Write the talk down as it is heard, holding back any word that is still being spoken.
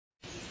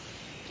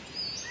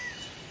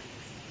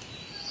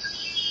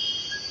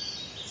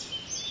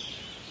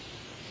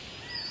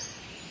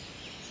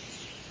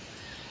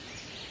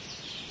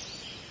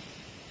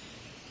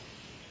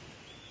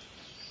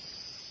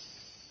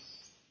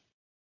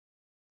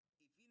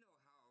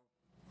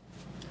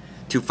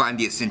to find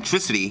the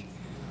eccentricity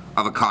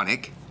of a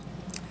conic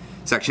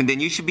section, then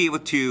you should be able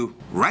to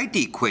write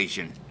the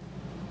equation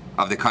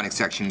of the conic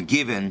section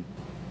given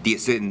the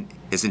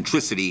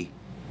eccentricity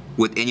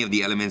with any of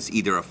the elements,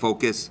 either a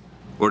focus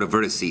or the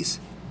vertices.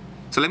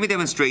 So let me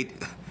demonstrate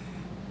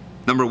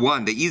number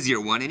one, the easier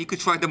one, and you could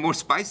try the more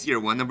spicier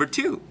one, number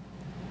two.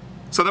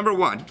 So number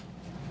one,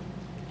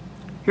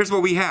 here's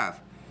what we have.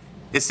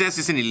 It says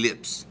it's an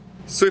ellipse.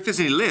 So if it's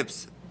an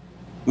ellipse,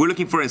 we're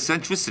looking for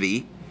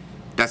eccentricity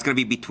that's going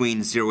to be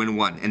between 0 and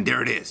 1, and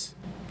there it is.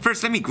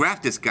 First, let me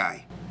graph this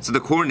guy. So the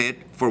coordinate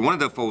for one of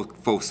the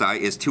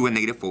foci is 2 and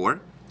 -4.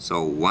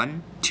 So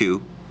 1,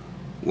 2,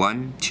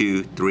 1,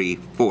 2, 3,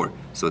 4.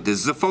 So this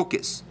is a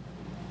focus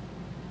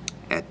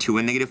at 2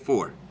 and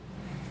 -4.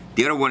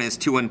 The other one is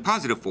 2 and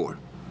 +4.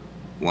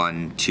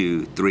 1,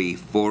 2, 3,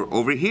 4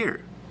 over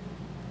here.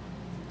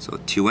 So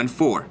 2 and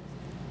 4.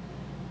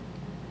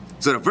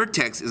 So the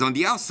vertex is on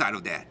the outside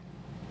of that.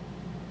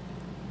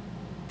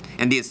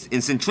 And the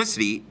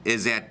eccentricity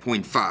is at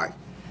 0.5.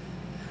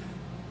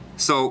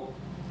 So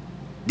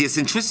the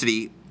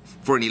eccentricity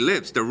for an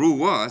ellipse, the rule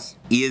was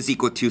E is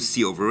equal to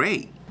C over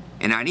A.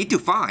 And I need to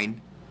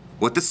find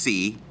what the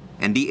C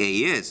and the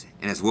A is,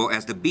 and as well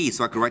as the B,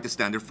 so I can write the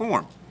standard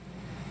form.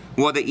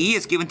 Well, the E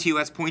is given to you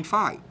as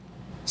 0.5.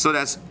 So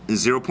that's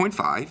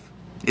 0.5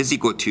 is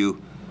equal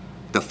to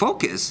the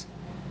focus.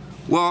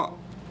 Well,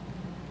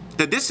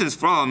 the distance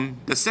from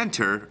the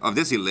center of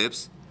this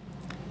ellipse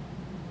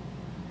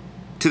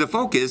to the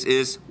focus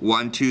is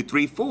 1, 2,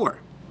 3, 4.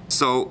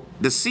 So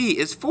the C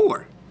is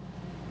 4.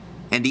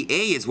 And the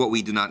A is what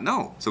we do not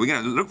know. So we're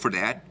going to look for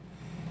that.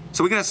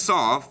 So we're going to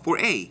solve for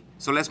A.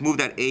 So let's move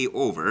that A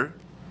over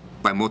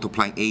by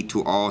multiplying A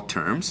to all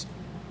terms.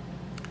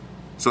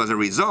 So as a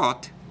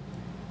result,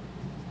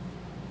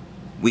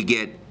 we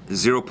get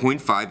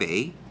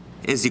 0.5A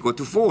is equal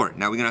to 4.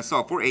 Now we're going to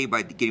solve for A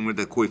by getting rid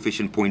of the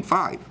coefficient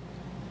 0.5.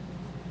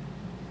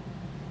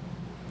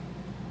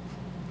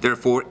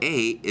 Therefore,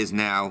 A is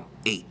now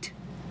 8.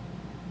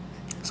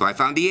 So I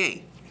found the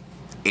A.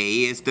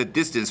 A is the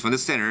distance from the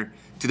center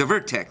to the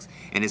vertex,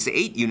 and it's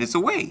 8 units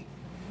away.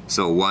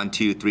 So 1,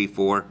 2, 3,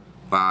 4,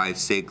 5,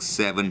 6,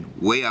 7,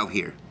 way out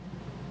here.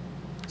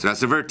 So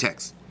that's the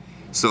vertex.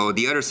 So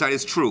the other side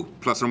is true,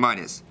 plus or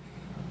minus.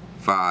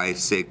 5,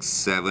 6,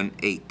 7,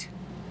 8.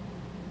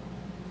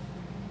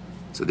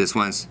 So this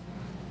one's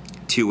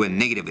 2 and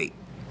 -8.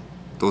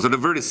 Those are the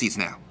vertices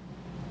now.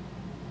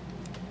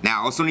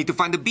 Now I also need to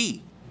find the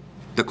B,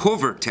 the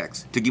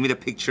covertex, to give me the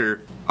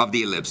picture of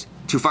the ellipse.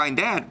 To find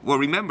that, well,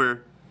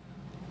 remember,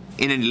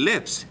 in an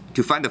ellipse,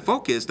 to find the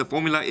focus, the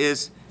formula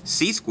is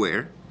C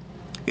squared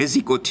is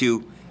equal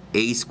to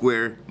A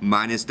squared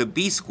minus the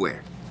B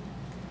squared.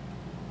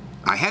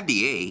 I have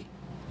the A,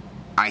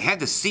 I have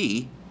the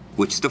C,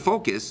 which is the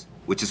focus,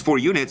 which is 4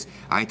 units.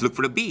 I need to look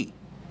for the B.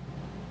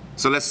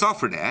 So let's solve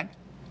for that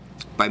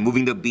by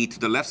moving the B to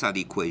the left side of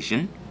the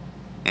equation,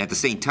 and at the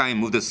same time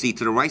move the C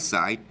to the right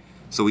side.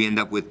 So we end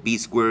up with B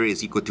squared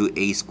is equal to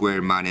A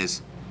squared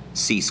minus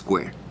C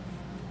squared.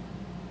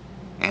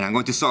 And I'm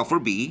going to solve for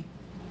B.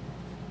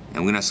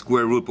 And we're going to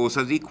square root both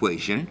sides of the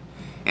equation.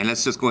 And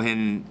let's just go ahead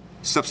and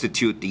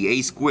substitute the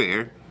A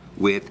squared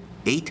with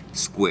 8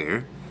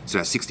 squared. So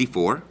that's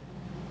 64.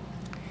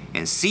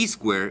 And C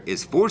squared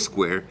is 4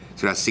 squared.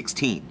 So that's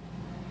 16.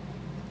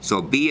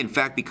 So B, in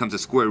fact, becomes the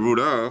square root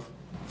of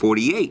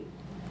 48.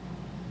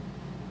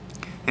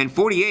 And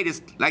 48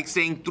 is like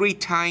saying 3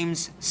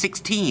 times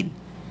 16.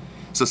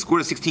 So square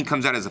root of 16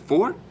 comes out as a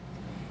 4,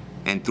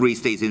 and 3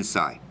 stays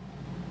inside.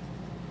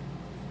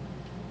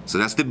 So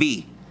that's the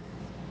B.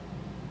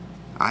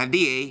 I have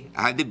the A,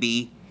 I have the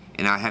B,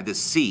 and I have the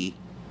C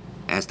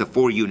as the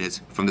 4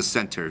 units from the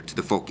center to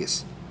the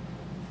focus.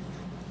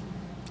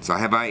 So I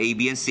have my A,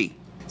 B, and C.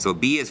 So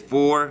B is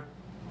 4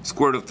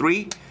 square root of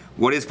 3.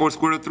 What is 4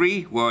 square root of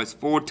 3? Well, it's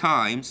 4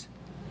 times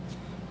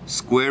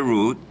square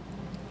root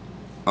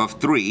of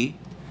 3,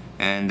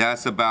 and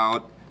that's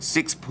about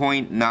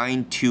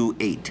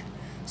 6.928.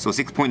 So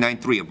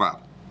 6.93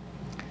 about.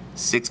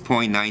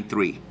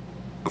 6.93.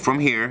 From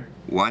here,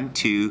 1,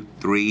 2,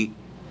 3,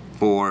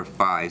 4,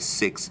 5,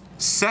 6,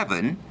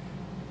 7.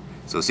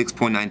 So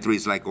 6.93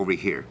 is like over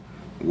here.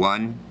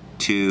 1,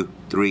 2,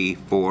 3,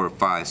 4,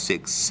 5,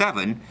 6,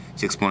 7.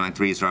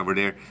 6.93 is right over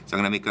there. So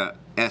I'm going to make a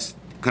S,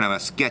 kind of a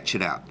sketch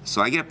it out.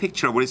 So I get a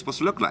picture of what it's supposed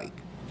to look like.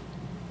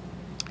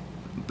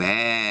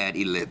 Bad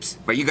ellipse.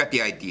 But you got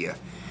the idea.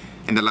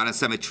 And the line of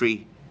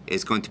symmetry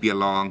is going to be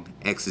along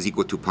x is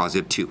equal to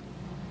 +2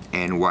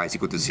 and y is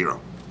equal to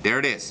 0. There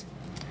it is.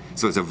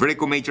 So it's a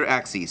vertical major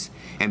axis.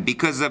 And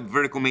because of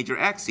vertical major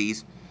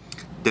axes,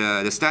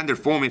 the standard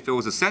form, if it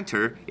was a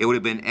center, it would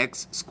have been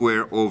x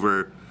squared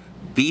over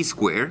b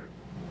squared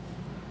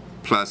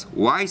plus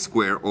y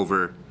squared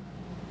over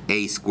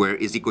a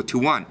squared is equal to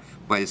 1.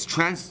 But it's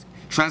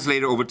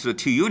translated over to the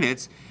 2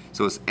 units,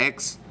 so it's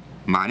x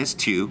minus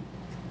 2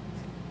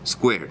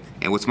 squared.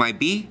 And what's my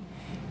b?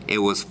 It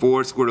was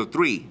 4 square root of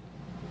 3.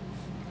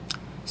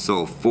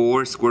 So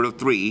 4 square root of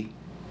 3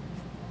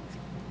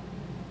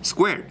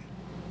 squared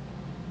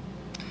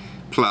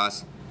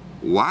plus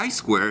y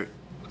squared.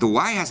 the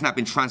y has not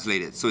been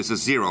translated, so it's a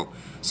 0.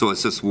 So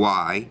it's just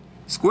y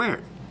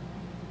squared.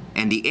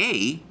 And the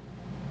a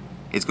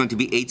is going to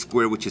be 8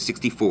 squared, which is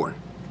 64,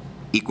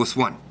 equals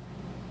 1.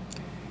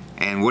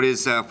 And what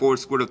is 4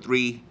 square root of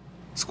 3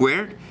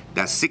 squared?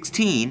 That's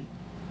 16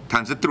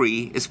 times the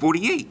 3 is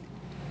 48.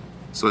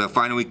 So the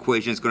final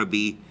equation is going to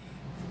be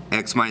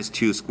x minus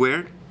 2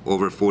 squared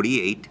over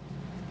 48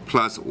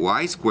 plus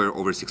y squared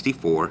over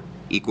 64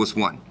 equals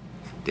 1.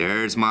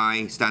 There's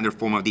my standard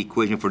form of the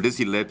equation for this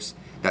ellipse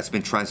that's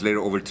been translated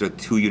over to the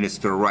 2 units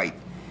to the right,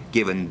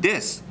 given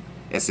this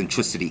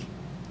eccentricity.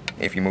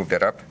 If you move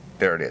that up,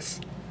 there it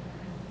is.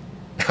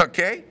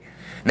 Okay?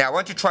 Now I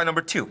want you to try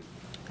number 2.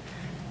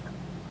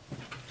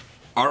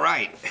 All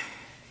right.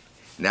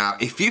 Now,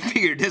 if you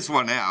figured this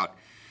one out,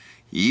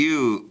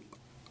 you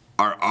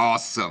are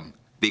awesome,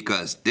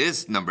 because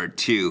this number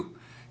 2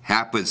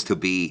 happens to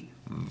be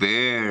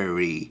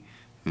very,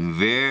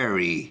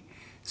 very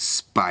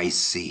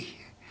spicy.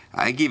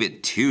 I give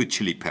it 2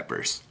 chili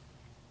peppers.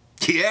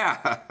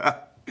 Yeah.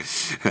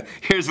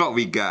 Here's what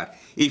we got.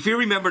 If you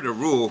remember the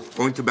rule,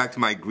 going back to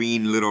my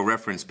green little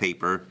reference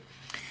paper,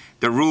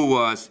 the rule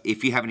was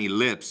if you have an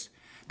ellipse,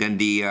 then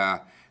the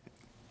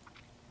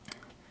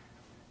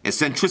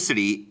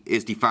eccentricity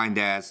is defined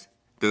as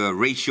the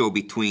ratio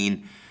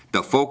between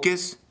the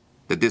focus,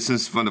 the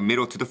distance from the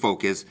middle to the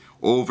focus,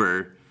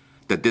 over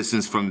the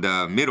distance from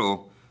the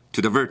middle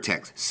to the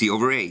vertex, C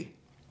over A,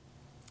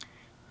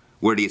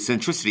 where the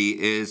eccentricity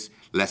is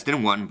less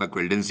than 1 but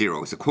greater than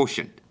 0. It's a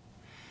quotient.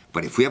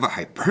 But if we have a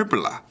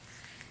hyperbola,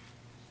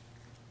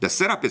 the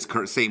setup is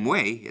the same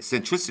way.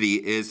 Eccentricity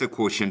is the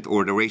quotient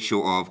or the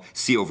ratio of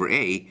C over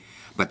A,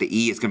 but the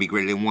E is going to be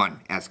greater than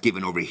 1, as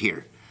given over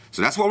here.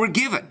 So that's what we're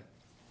given.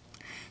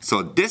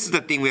 So this is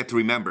the thing we have to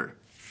remember.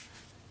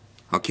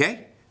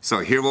 Okay?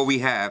 So here what we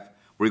have,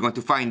 we're going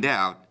to find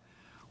out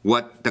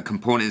what the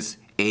components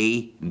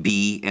A,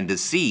 B, and the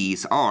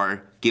C's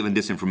are given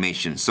this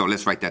information. So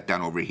let's write that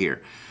down over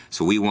here.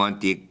 So we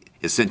want the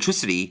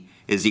eccentricity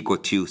is equal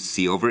to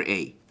C over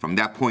A. From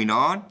that point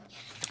on,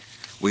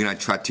 we're going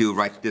to try to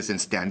write this in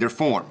standard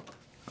form.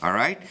 All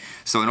right?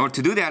 So in order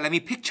to do that, let me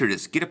picture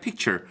this. Get a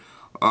picture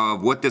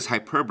of what this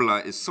hyperbola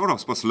is sort of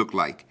supposed to look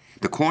like.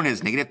 The coordinate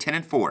is negative 10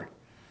 and 4.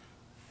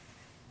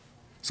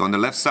 So on the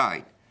left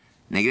side,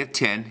 negative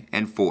 10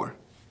 and 4.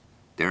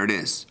 There it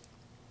is.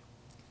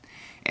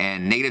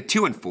 And negative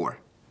 2 and 4.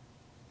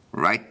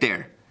 Right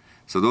there.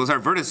 So those are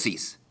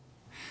vertices.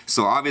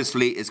 So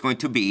obviously it's going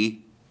to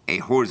be a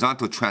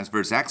horizontal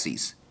transverse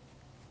axis.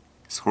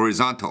 It's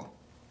horizontal.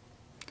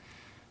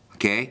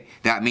 Okay?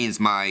 That means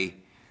my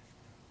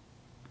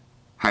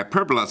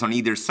hyperbolas on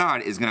either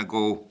side is going to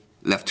go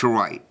left to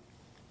right.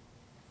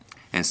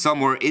 And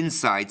somewhere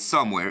inside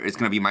somewhere is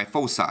going to be my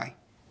foci.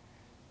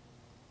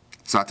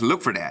 So I have to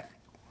look for that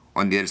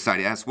on the other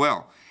side as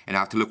well. And I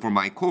have to look for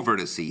my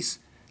covertices,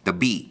 the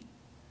B.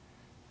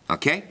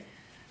 Okay?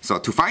 So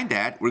to find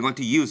that, we're going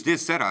to use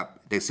this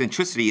setup. The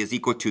eccentricity is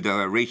equal to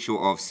the ratio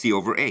of C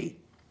over A.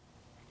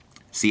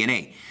 C and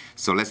A.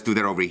 So let's do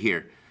that over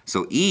here.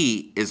 So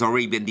E is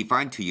already been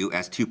defined to you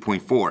as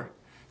 2.4.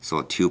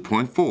 So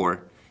 2.4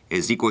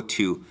 is equal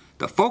to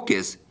the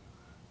focus,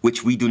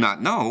 which we do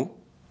not know,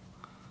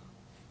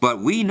 but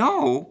we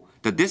know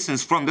the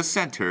distance from the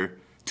center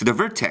to the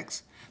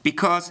vertex.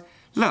 Because,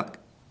 look,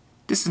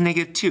 this is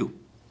negative 2.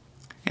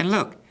 And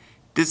look,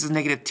 this is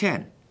negative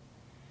 10.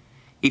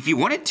 If you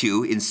wanted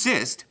to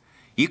insist,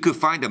 you could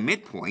find a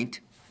midpoint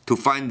to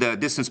find the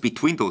distance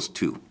between those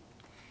two.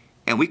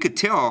 And we could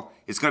tell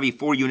it's going to be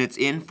 4 units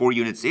in, 4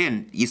 units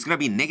in. It's going to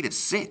be negative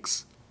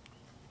 6.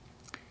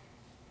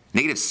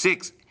 Negative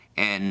 6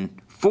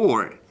 and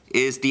 4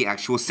 is the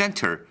actual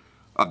center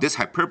of this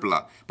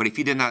hyperbola. But if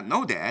you did not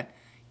know that,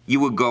 you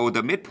would go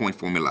the midpoint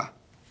formula.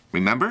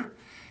 Remember?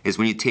 Is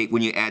when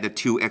you add the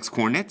 2 x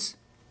coordinates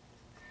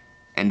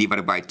and divide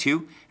it by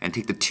 2, and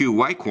take the 2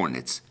 y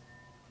coordinates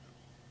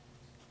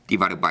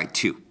divided by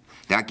 2.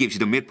 That gives you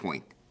the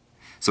midpoint.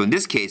 So in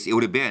this case, it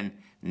would have been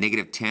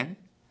negative 10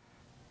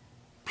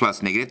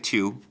 plus negative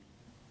 2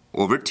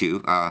 over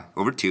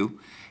 2,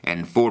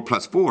 and 4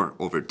 plus 4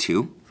 over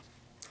 2.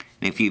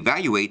 And if you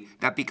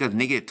evaluate, that becomes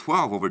negative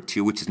 12 over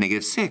 2, which is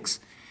negative 6.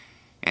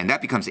 And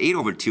that becomes 8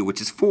 over 2, which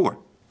is 4.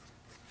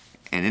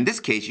 And in this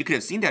case, you could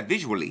have seen that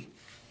visually.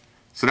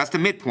 So that's the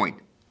midpoint.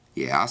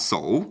 Yeah,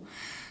 so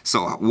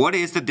what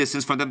is the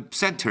distance from the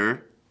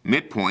center,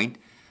 midpoint,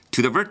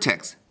 to the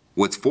vertex?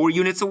 Well, it's 4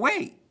 units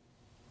away.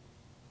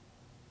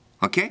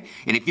 Okay?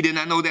 And if you did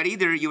not know that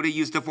either, you would have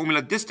used the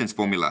formula distance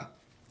formula,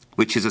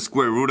 which is a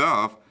square root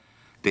of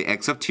the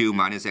x of 2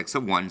 minus x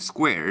of 1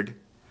 squared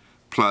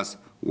plus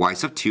y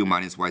sub 2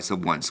 minus y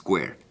sub 1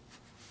 squared.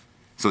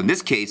 So in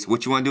this case,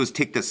 what you want to do is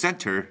take the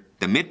center,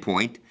 the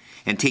midpoint,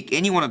 and take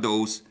any one of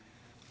those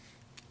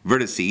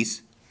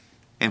vertices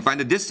and find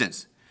the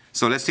distance.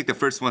 So let's take the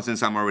first one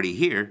since I'm already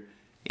here.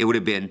 It would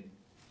have been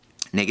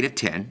negative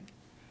 10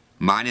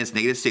 minus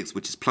negative 6,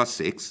 which is plus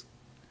 6.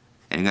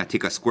 And I'm going to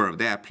take a square of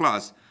that,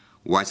 plus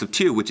y sub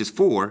 2, which is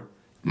 4,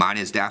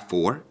 minus that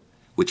 4,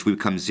 which will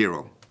become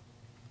 0.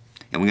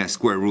 And we're going to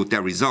square root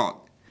that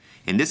result.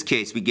 In this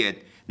case, we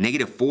get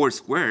negative 4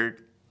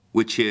 squared,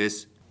 which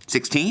is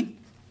 16.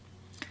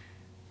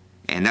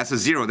 And that's a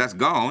 0, that's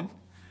gone.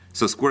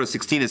 So square root of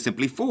 16 is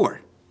simply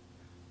 4.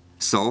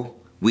 So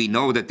we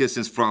know that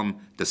distance from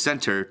the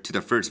center to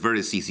the first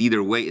vertices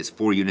either way is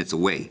 4 units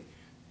away,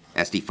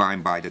 as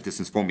defined by the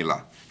distance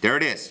formula. There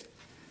it is.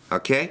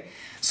 Okay?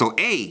 So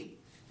A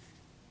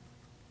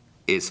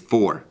is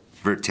 4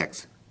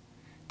 vertex,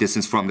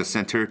 distance from the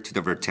center to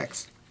the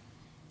vertex.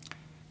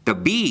 The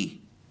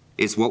B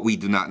is what we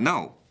do not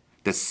know.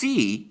 The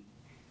C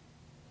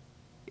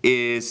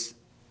is,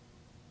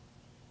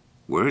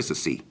 where is the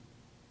C?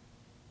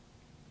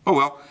 Oh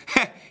well,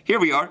 here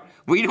we are.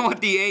 We know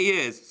what the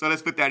A is, so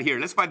let's put that here.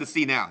 Let's find the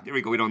C now. There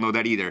we go, we don't know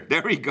that either.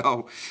 There we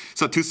go.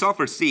 So to solve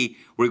for C,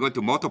 we're going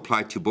to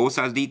multiply to both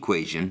sides of the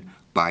equation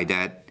by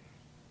that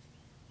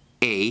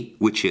A,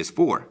 which is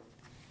 4.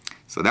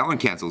 So that one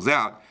cancels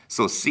out.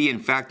 So C in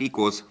fact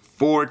equals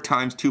 4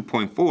 times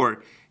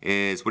 2.4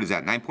 is, what is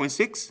that,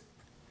 9.6?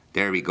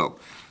 There we go.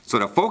 So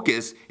the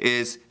focus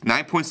is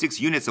 9.6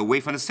 units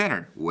away from the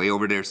center, way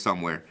over there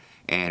somewhere,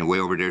 and way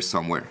over there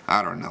somewhere.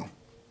 I don't know.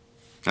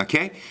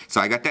 Okay,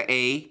 so I got the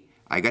A,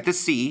 I got the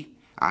C,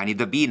 I need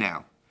the B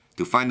now.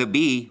 To find the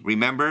B,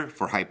 remember,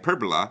 for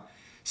hyperbola,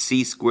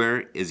 C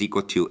squared is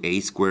equal to A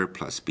squared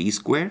plus B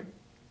squared.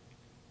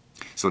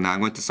 So now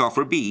I'm going to solve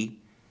for B.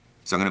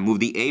 So I'm going to move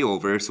the A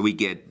over, so we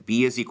get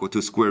B is equal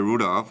to square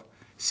root of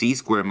C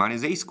squared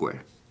minus A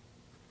squared.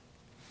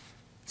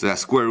 So that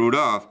square root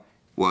of,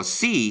 well,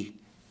 C,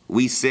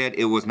 we said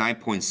it was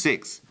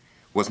 9.6.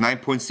 Was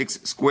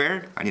 9.6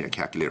 squared? I need a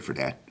calculator for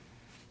that.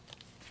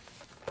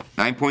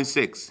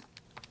 9.6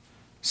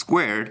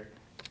 squared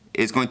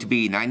is going to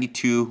be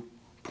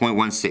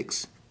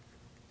 92.16.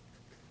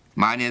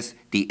 Minus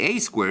the A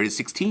squared is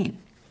 16.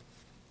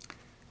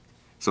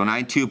 So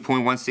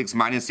 92.16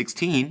 minus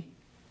 16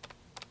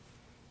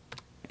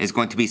 is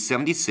going to be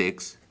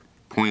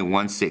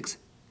 76.16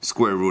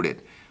 square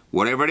rooted.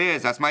 Whatever it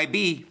is, that's my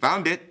B.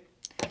 Found it.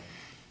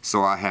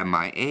 So I have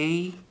my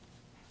A,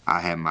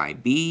 I have my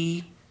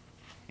B,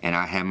 and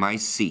I have my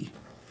C.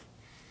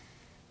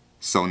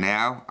 So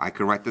now I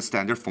can write the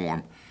standard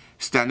form.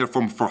 Standard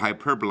form for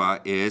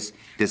hyperbola is,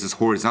 this is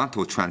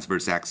horizontal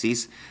transverse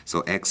axis,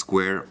 so x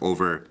squared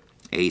over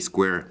a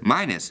squared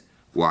minus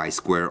y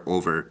squared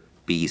over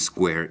b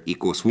squared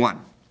equals 1.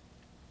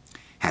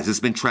 Has this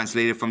been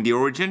translated from the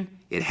origin?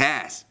 It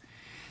has.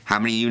 How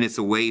many units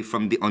away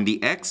from on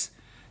the x?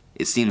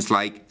 It seems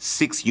like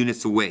 6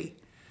 units away.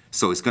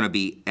 So it's going to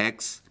be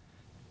x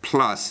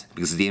plus,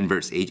 because it's the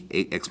inverse,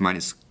 x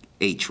minus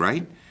h,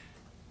 right?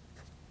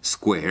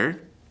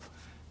 Squared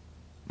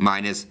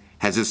minus,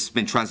 has this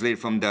been translated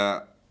from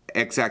the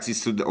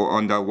x-axis to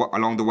along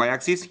the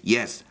y-axis?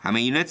 Yes. How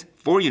many units?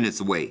 4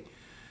 units away.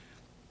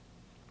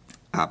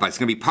 But it's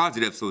going to be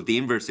positive, so the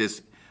inverse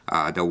is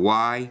the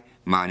y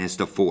minus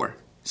the 4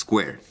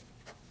 squared.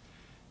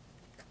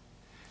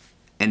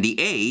 And the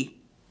A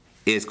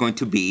is going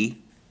to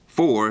be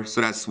 4, so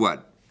that's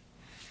what?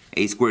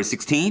 A squared is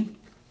 16.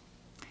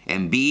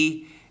 And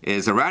B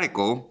is a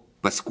radical,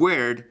 but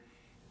squared,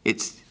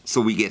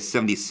 so we get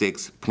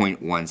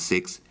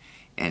 76.16.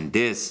 And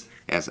this,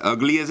 as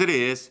ugly as it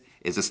is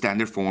a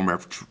standard form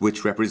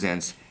which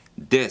represents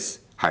this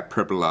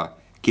hyperbola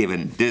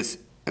given this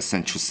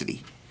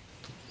eccentricity.